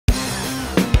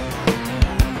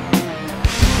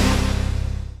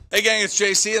Hey gang, it's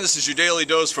JC and this is your Daily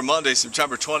Dose for Monday,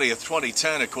 September 20th,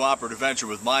 2010, a cooperative venture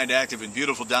with Mind Active in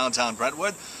beautiful downtown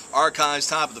Brentwood. Archives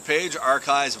top of the page,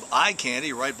 archives of eye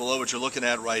candy right below what you're looking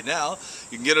at right now.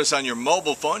 You can get us on your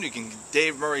mobile phone. You can get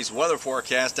Dave Murray's weather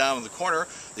forecast down in the corner,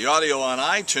 the audio on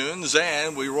iTunes,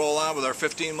 and we roll on with our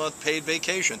 15-month paid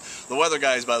vacation. The weather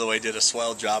guys, by the way, did a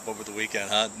swell job over the weekend,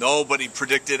 huh? Nobody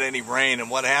predicted any rain, and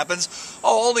what happens?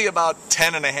 Oh, only about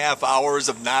 10.5 hours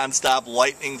of nonstop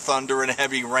lightning, thunder, and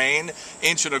heavy rain.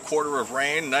 Inch and a quarter of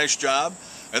rain. Nice job.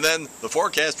 And then the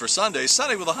forecast for Sunday,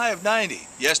 sunny with a high of 90.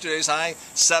 Yesterday's high,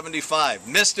 75.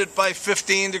 Missed it by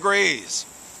 15 degrees.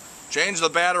 Change the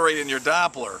battery in your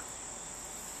Doppler.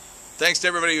 Thanks to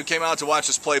everybody who came out to watch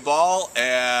us play ball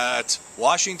at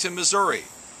Washington, Missouri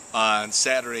on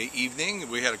Saturday evening.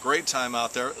 We had a great time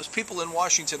out there. Those people in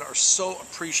Washington are so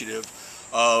appreciative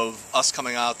of us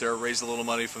coming out there, raise a little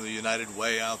money from the United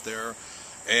Way out there.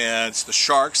 And it's the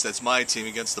Sharks, that's my team,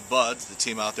 against the Buds, the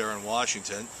team out there in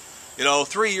Washington. You know,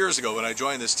 3 years ago when I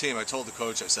joined this team, I told the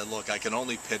coach, I said, look, I can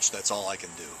only pitch, that's all I can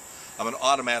do. I'm an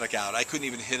automatic out. I couldn't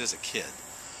even hit as a kid.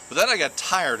 But then I got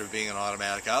tired of being an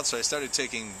automatic out, so I started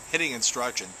taking hitting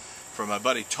instruction from my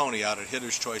buddy Tony out at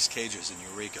Hitter's Choice Cages in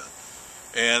Eureka.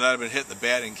 And I've been hitting the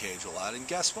batting cage a lot, and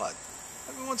guess what?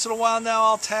 Every once in a while now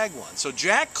I'll tag one. So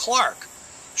Jack Clark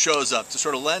shows up to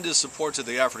sort of lend his support to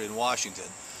the effort in Washington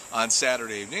on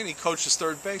Saturday evening. He coached his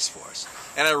third base for us.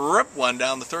 And I ripped one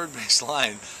down the third base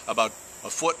line about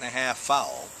 1.5 feet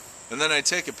foul. And then I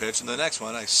take a pitch, and the next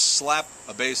one I slap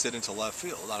a base hit into left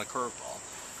field on a curveball.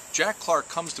 Jack Clark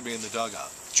comes to me in the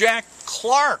dugout. Jack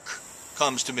Clark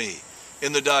comes to me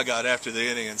in the dugout after the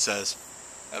inning and says,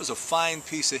 that was a fine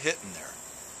piece of hitting there.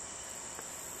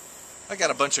 I got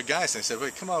a bunch of guys, and I said,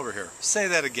 wait, come over here. Say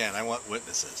that again. I want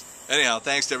witnesses. Anyhow,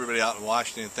 thanks to everybody out in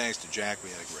Washington. Thanks to Jack.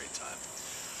 We had a great time.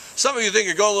 Some of you think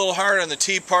you go a little hard on the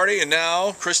Tea Party, and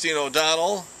now Christine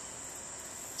O'Donnell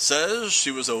says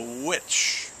she was a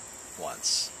witch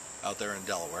once out there in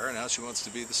Delaware, and now she wants to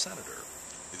be the senator.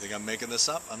 You think I'm making this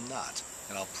up? I'm not,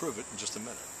 and I'll prove it in just a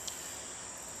minute.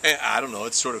 And I don't know,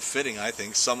 it's sort of fitting, I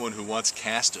think, someone who once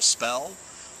cast a spell,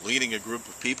 leading a group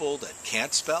of people that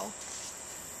can't spell.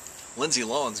 Lindsay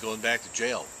Lohan's going back to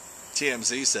jail.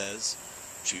 TMZ says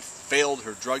she failed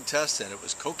her drug test, and it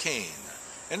was cocaine.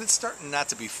 And it's starting not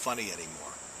to be funny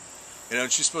anymore. You know,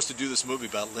 she's supposed to do this movie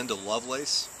about Linda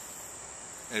Lovelace.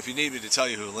 And if you need me to tell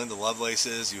you who Linda Lovelace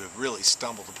is, you have really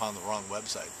stumbled upon the wrong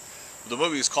website. The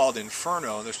movie is called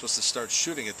Inferno, and they're supposed to start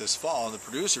shooting it this fall. And the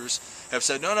producers have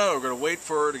said, no, we're going to wait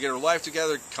for her to get her life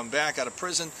together, come back out of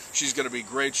prison. She's going to be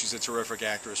great. She's a terrific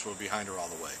actress. We're behind her all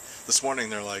the way. This morning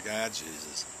they're like,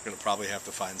 Jesus, we're going to probably have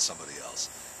to find somebody else.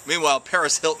 Meanwhile,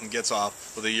 Paris Hilton gets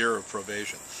off with a year of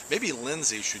probation. Maybe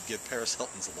Lindsay should get Paris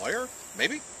Hilton's lawyer?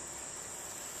 Maybe?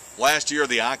 Last year,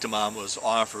 the Octomom was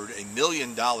offered $1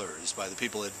 million by the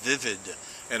people at Vivid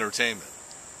Entertainment.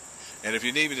 And if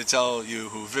you need me to tell you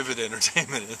who Vivid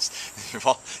Entertainment is,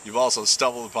 you've also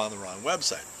stumbled upon the wrong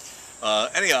website.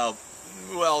 Anyhow,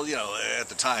 well, you know, at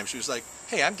the time, she was like,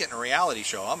 hey, I'm getting a reality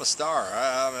show. I'm a star.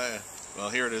 Well,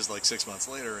 here it is like 6 months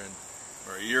later,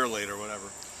 or a year later, whatever.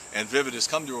 And Vivid has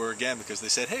come to her again because they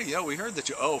said, hey, you know, we heard that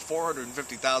you owe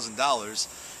 $450,000.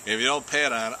 If you don't pay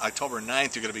it on October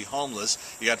 9th, you're going to be homeless.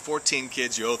 You got 14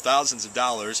 kids. You owe thousands of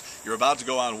dollars. You're about to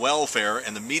go on welfare,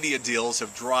 and the media deals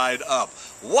have dried up.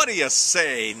 What do you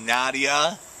say,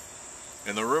 Nadia?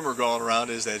 And the rumor going around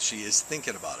is that she is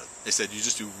thinking about it. They said you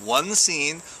just do one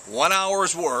scene, 1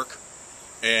 hour's work,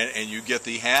 and you get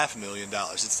the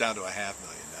 $500,000. It's down to $500,000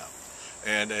 now.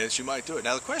 And she might do it.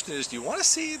 Now the question is, do you want to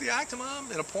see the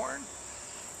Octomom in a porn?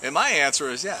 And my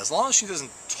answer is yeah, as long as she doesn't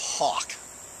talk.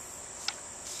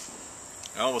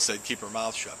 I almost said keep her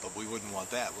mouth shut, but we wouldn't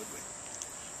want that, would we?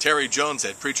 Terry Jones,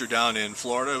 that preacher down in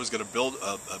Florida, was going to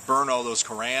burn all those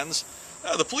Korans.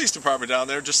 The police department down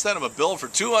there just sent him a bill for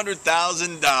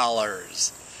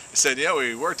 $200,000. They said, yeah,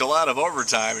 we worked a lot of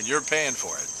overtime and you're paying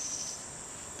for it.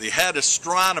 The head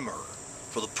astronomer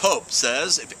for the Pope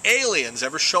says if aliens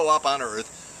ever show up on Earth,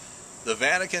 the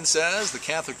Vatican says the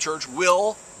Catholic Church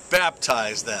will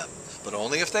baptize them, but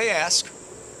only if they ask.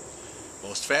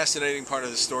 Most fascinating part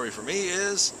of the story for me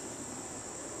is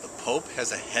the Pope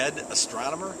has a head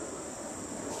astronomer.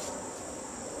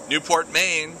 Newport,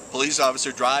 Maine, police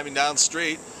officer driving down the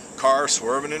street, car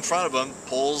swerving in front of him,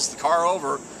 pulls the car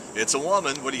over. It's a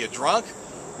woman. What are you, drunk?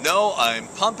 No, I'm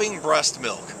pumping breast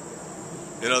milk.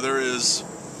 You know, there is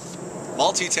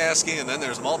multitasking and then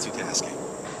there's multitasking.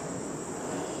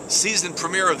 Season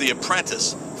premiere of The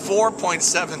Apprentice,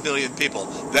 4.7 million people.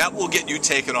 That will get you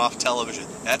taken off television.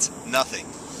 That's nothing.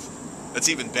 That's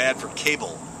even bad for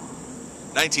cable.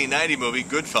 1990 movie,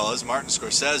 Goodfellas, Martin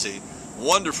Scorsese,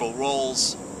 Wonderful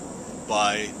roles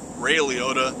by Ray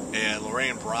Liotta and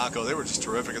Lorraine Bracco. They were just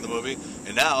terrific in the movie.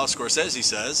 And now Scorsese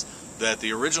says that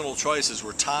the original choices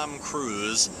were Tom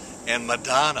Cruise and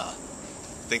Madonna.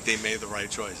 I think they made the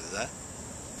right choices, huh?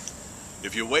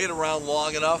 If you wait around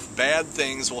long enough, bad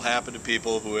things will happen to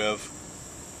people who have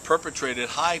perpetrated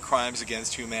high crimes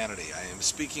against humanity. I am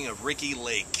speaking of Ricki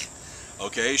Lake.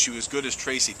 Okay, she was good as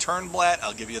Tracy Turnblatt,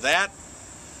 I'll give you that.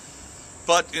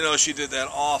 But, you know, she did that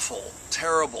awful,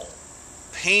 terrible,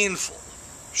 painful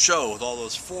show with all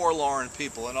those forlorn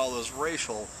people and all those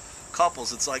racial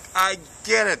couples. It's like, I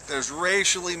get it. There's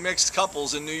racially mixed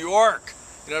couples in New York.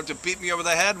 You don't have to beat me over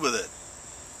the head with it.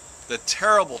 The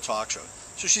terrible talk show.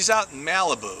 So she's out in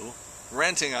Malibu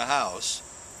renting a house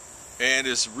and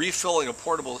is refilling a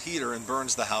portable heater and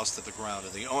burns the house to the ground.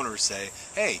 And the owners say,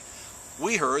 hey,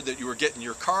 we heard that you were getting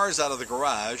your cars out of the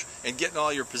garage and getting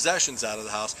all your possessions out of the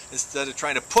house instead of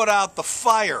trying to put out the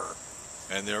fire.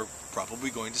 And they're probably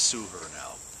going to sue her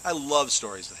now. I love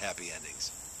stories with happy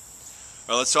endings.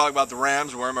 Well, let's talk about the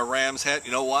Rams. I'm wearing my Rams hat.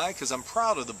 You know why? Because I'm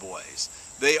proud of the boys.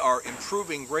 They are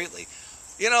improving greatly.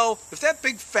 You know, if that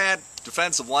big fat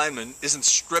defensive lineman isn't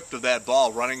stripped of that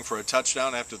ball running for a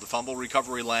touchdown after the fumble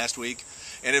recovery last week,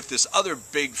 and if this other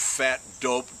big fat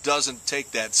dope doesn't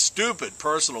take that stupid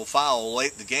personal foul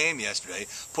late in the game yesterday,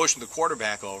 pushing the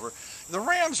quarterback over, the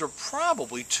Rams are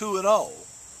probably 2-0.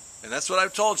 And that's what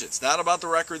I've told you. It's not about the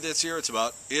record this year. It's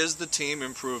about, is the team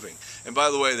improving? And by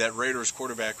the way, that Raiders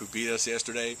quarterback who beat us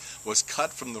yesterday was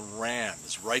cut from the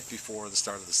Rams right before the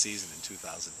start of the season in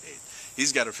 2008.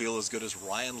 He's got to feel as good as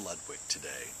Ryan Ludwig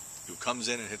today, who comes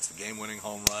in and hits the game-winning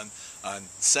home run on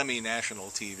semi-national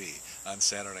TV on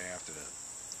Saturday afternoon.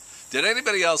 Did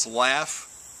anybody else laugh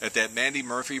at that Mandy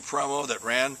Murphy promo that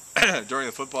ran during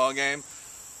the football game?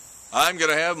 I'm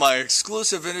going to have my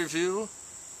exclusive interview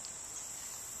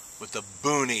with the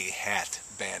Boonie Hat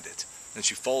Bandit. And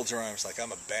she folds her arms like,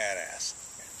 I'm a badass.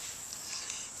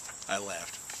 I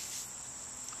laughed.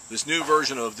 This new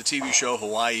version of the TV show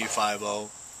Hawaii Five-0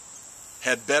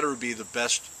 had better be the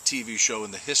best TV show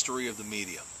in the history of the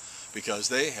medium, because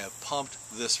they have pumped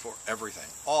this for everything.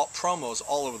 All promos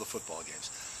all over the football games.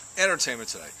 Entertainment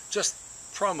Tonight. Just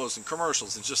promos and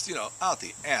commercials and just, you know, out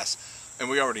the ass. And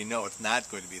we already know it's not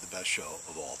going to be the best show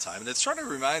of all time. And it sort of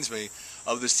reminds me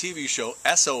of this TV show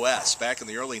SOS back in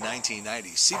the early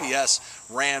 1990s. CBS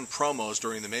ran promos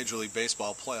during the Major League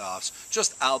Baseball playoffs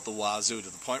just out the wazoo, to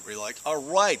the point where you're like, all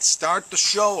right, start the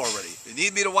show already. You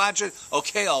need me to watch it?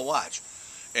 Okay, I'll watch.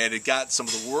 And it got some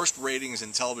of the worst ratings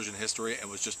in television history and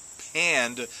was just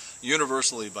panned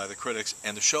universally by the critics.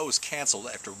 And the show was canceled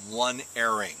after one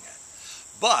airing.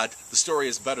 But the story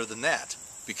is better than that,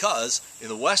 because in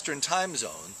the Western time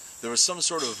zone, there was some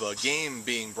sort of game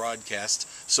being broadcast,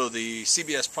 so the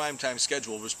CBS primetime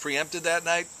schedule was preempted that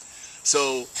night.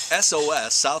 So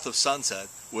SOS, South of Sunset,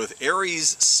 with Aries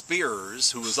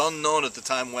Spears, who was unknown at the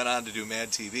time, went on to do Mad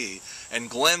TV, and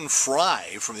Glenn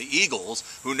Fry from the Eagles,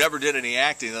 who never did any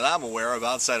acting that I'm aware of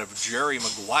outside of Jerry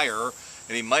Maguire,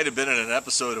 and he might have been in an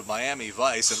episode of Miami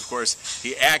Vice, and of course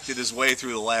he acted his way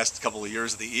through the last couple of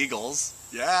years of the Eagles.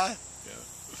 Yeah.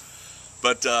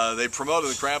 But they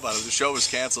promoted the crap out of it. The show was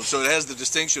canceled. So it has the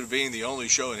distinction of being the only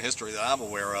show in history that I'm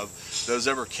aware of that was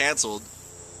ever canceled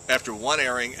after one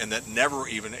airing and that never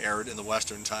even aired in the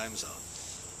Western time zone.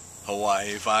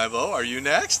 Hawaii Five-0, are you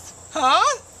next? Huh?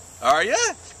 Are you?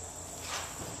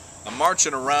 I'm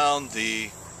marching around the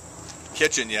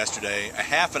kitchen yesterday a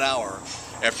half an hour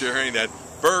after hearing that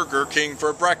Burger King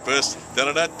for breakfast.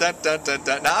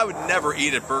 Da-da-da-da-da-da. Now, I would never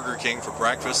eat at Burger King for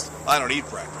breakfast. I don't eat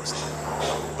breakfast.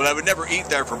 But I would never eat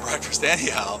there for breakfast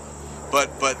anyhow.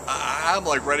 But I'm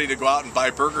like ready to go out and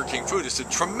buy Burger King food. It's a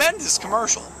tremendous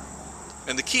commercial.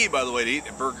 And the key, by the way, to eat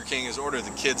at Burger King is order the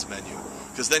kids menu,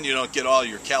 because then you don't get all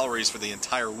your calories for the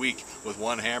entire week with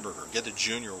one hamburger. Get the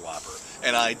Junior Whopper.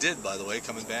 And I did, by the way,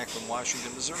 coming back from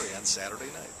Washington, Missouri on Saturday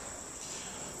night.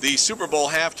 The Super Bowl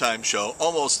halftime show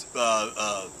almost,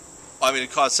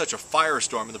 it caused such a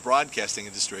firestorm in the broadcasting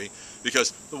industry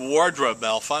because the wardrobe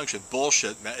malfunctioned.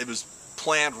 Bullshit. It was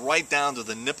planned right down to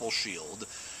the nipple shield.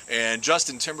 And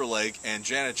Justin Timberlake and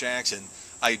Janet Jackson,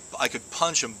 I could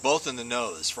punch them both in the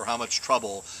nose for how much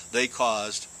trouble they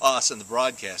caused us in the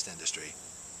broadcast industry.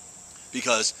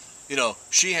 Because, you know,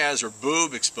 she has her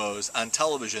boob exposed on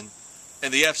television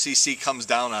and the FCC comes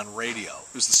down on radio.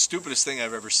 It was the stupidest thing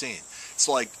I've ever seen. It's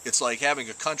like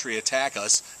having a country attack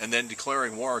us and then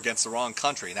declaring war against the wrong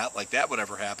country. Not like that would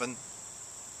ever happen.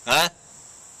 Huh?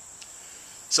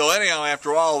 So anyhow,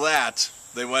 after all that,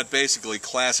 they went basically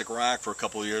classic rock for a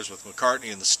couple of years with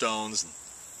McCartney and the Stones. And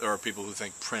there are people who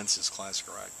think Prince is classic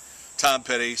rock. Tom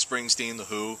Petty, Springsteen, The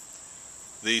Who.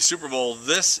 The Super Bowl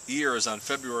this year is on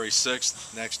February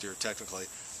 6th, next year technically.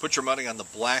 Put your money on the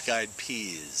Black Eyed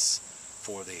Peas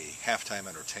for the halftime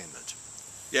entertainment.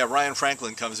 Yeah, Ryan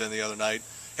Franklin comes in the other night.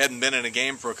 Hadn't been in a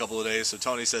game for a couple of days, so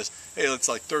Tony says, hey, it's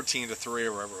like 13-3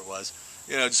 or wherever it was.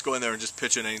 You know, just go in there and just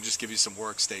pitch it and just give you some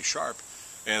work, stay sharp.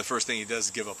 And the first thing he does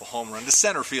is give up a home run to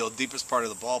center field, deepest part of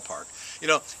the ballpark. You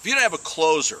know, if you don't have a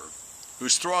closer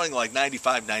who's throwing like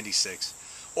 95, 96,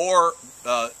 or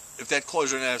if that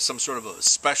closer didn't have some sort of a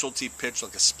specialty pitch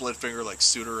like a split finger like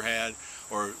Suter had,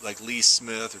 or like Lee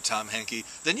Smith or Tom Henke,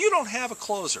 then you don't have a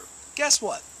closer. Guess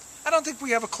what? I don't think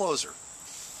we have a closer.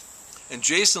 And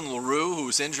Jason LaRue, who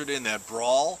was injured in that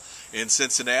brawl in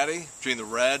Cincinnati between the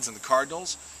Reds and the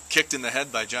Cardinals, kicked in the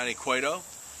head by Johnny Cueto.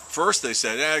 First they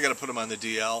said, I got to put him on the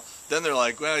DL. Then they're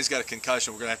like, well, he's got a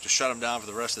concussion. We're going to have to shut him down for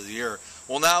the rest of the year.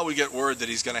 Well, now we get word that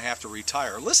he's going to have to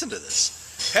retire. Listen to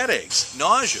this. Headaches,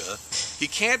 nausea. He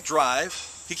can't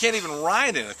drive. He can't even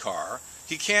ride in a car.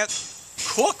 He can't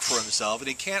cook for himself, and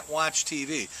he can't watch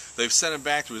TV. They've sent him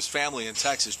back to his family in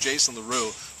Texas. Jason LaRue,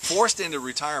 forced into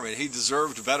retirement. He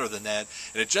deserved better than that,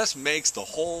 and it just makes the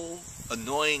whole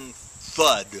annoying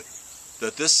thud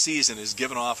that this season is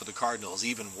given off of the Cardinals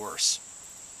even worse.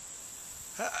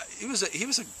 He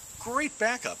was a great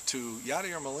backup to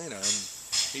Yadier Molina, and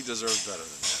he deserved better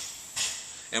than that.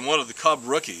 And one of the Cub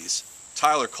rookies,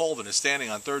 Tyler Colvin, is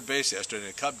standing on third base yesterday in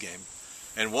a Cub game,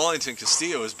 and Wellington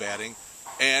Castillo is batting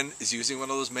and is using one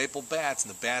of those maple bats,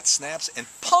 and the bat snaps and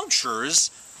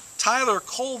punctures Tyler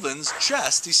Colvin's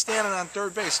chest. He's standing on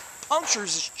third base,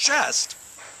 punctures his chest.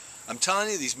 I'm telling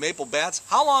you, these maple bats,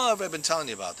 how long have I been telling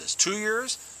you about this? 2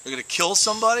 years? They're going to kill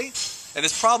somebody? And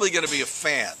it's probably going to be a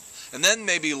fan. And then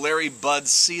maybe Larry Bud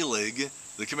Selig,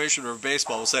 the commissioner of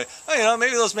baseball, will say, oh, you know,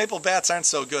 maybe those maple bats aren't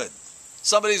so good.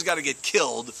 Somebody's got to get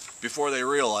killed before they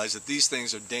realize that these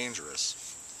things are dangerous.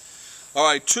 All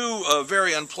right, two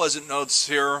very unpleasant notes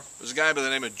here. There's a guy by the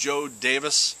name of Joe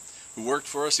Davis who worked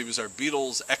for us. He was our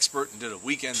Beatles expert and did a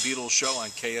weekend Beatles show on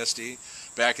KSD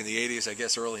back in the 80s, I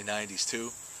guess early 90s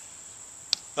too.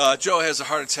 Joe has a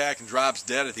heart attack and drops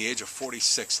dead at the age of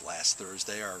 46 last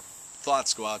Thursday. Our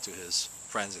thoughts go out to his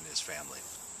friends and his family.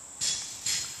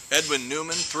 Edwin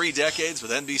Newman, 3 decades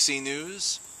with NBC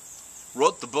News,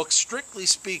 wrote the book Strictly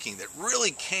Speaking that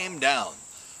really came down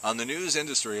on the news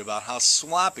industry about how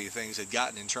sloppy things had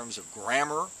gotten in terms of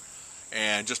grammar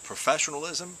and just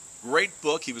professionalism. Great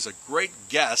book. He was a great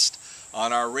guest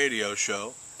on our radio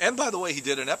show. And by the way, he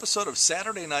did an episode of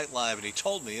Saturday Night Live, and he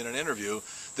told me in an interview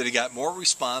that he got more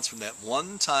response from that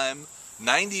one-time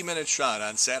 90-minute shot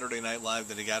on Saturday Night Live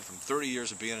than he got from 30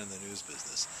 years of being in the news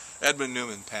business. Edwin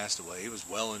Newman passed away. He was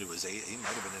well into his 80s. He might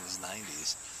have been in his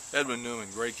 90s. Edwin Newman,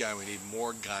 great guy. We need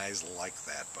more guys like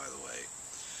that, by the way.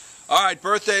 All right,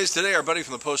 birthdays today. Our buddy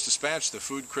from the Post-Dispatch, the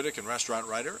food critic and restaurant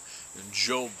writer, and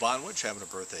Joe Bonwich having a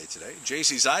birthday today.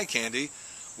 JC's Eye Candy.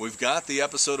 We've got the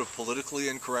episode of Politically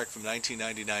Incorrect from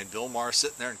 1999. Bill Maher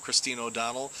sitting there and Christine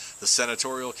O'Donnell, the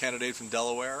senatorial candidate from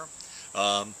Delaware,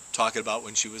 talking about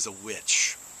when she was a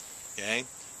witch. Okay?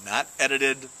 Not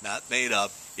edited, not made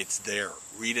up. It's there.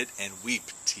 Read it and weep,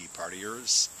 Tea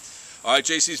Partiers. All right,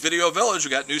 JC's Video Village. We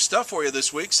got new stuff for you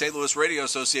this week. St. Louis Radio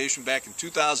Association back in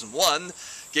 2001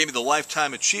 gave me the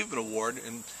Lifetime Achievement Award.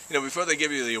 And, you know, before they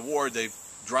give you the award, they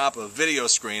drop a video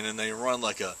screen and they run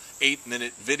like a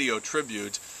 8-minute video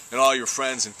tribute, and all your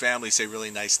friends and family say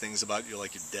really nice things about you,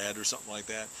 like your dad or something like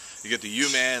that. You get the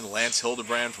U-Man, Lance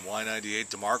Hildebrand from Y98,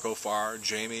 DeMarco Farr,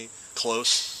 Jamie,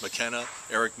 Close, McKenna,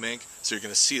 Eric Mink, so you're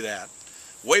going to see that.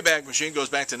 Wayback Machine goes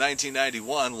back to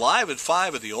 1991, live at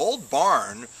 5 at the Old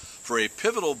Barn for a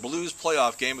pivotal Blues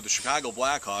playoff game with the Chicago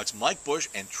Blackhawks. Mike Bush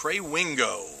and Trey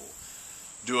Wingo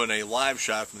doing a live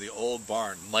shot from the Old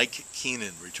Barn. Mike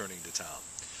Keenan returning to town.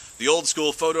 The old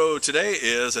school photo today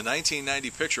is a 1990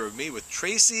 picture of me with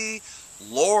Tracy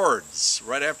Lords,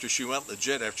 right after she went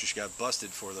legit, after she got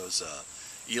busted for those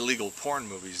illegal porn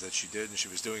movies that she did, and she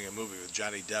was doing a movie with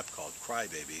Johnny Depp called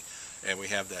Crybaby, and we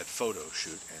have that photo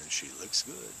shoot, and she looks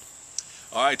good.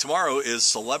 All right, tomorrow is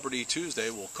Celebrity Tuesday.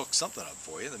 We'll cook something up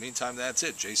for you. In the meantime, that's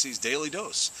it. JC's Daily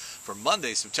Dose for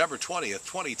Monday, September 20th,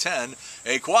 2010.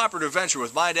 A cooperative venture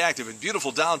with Mind Active in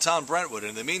beautiful downtown Brentwood.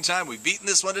 In the meantime, we've beaten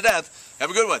this one to death. Have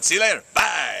a good one. See you later.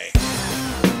 Bye.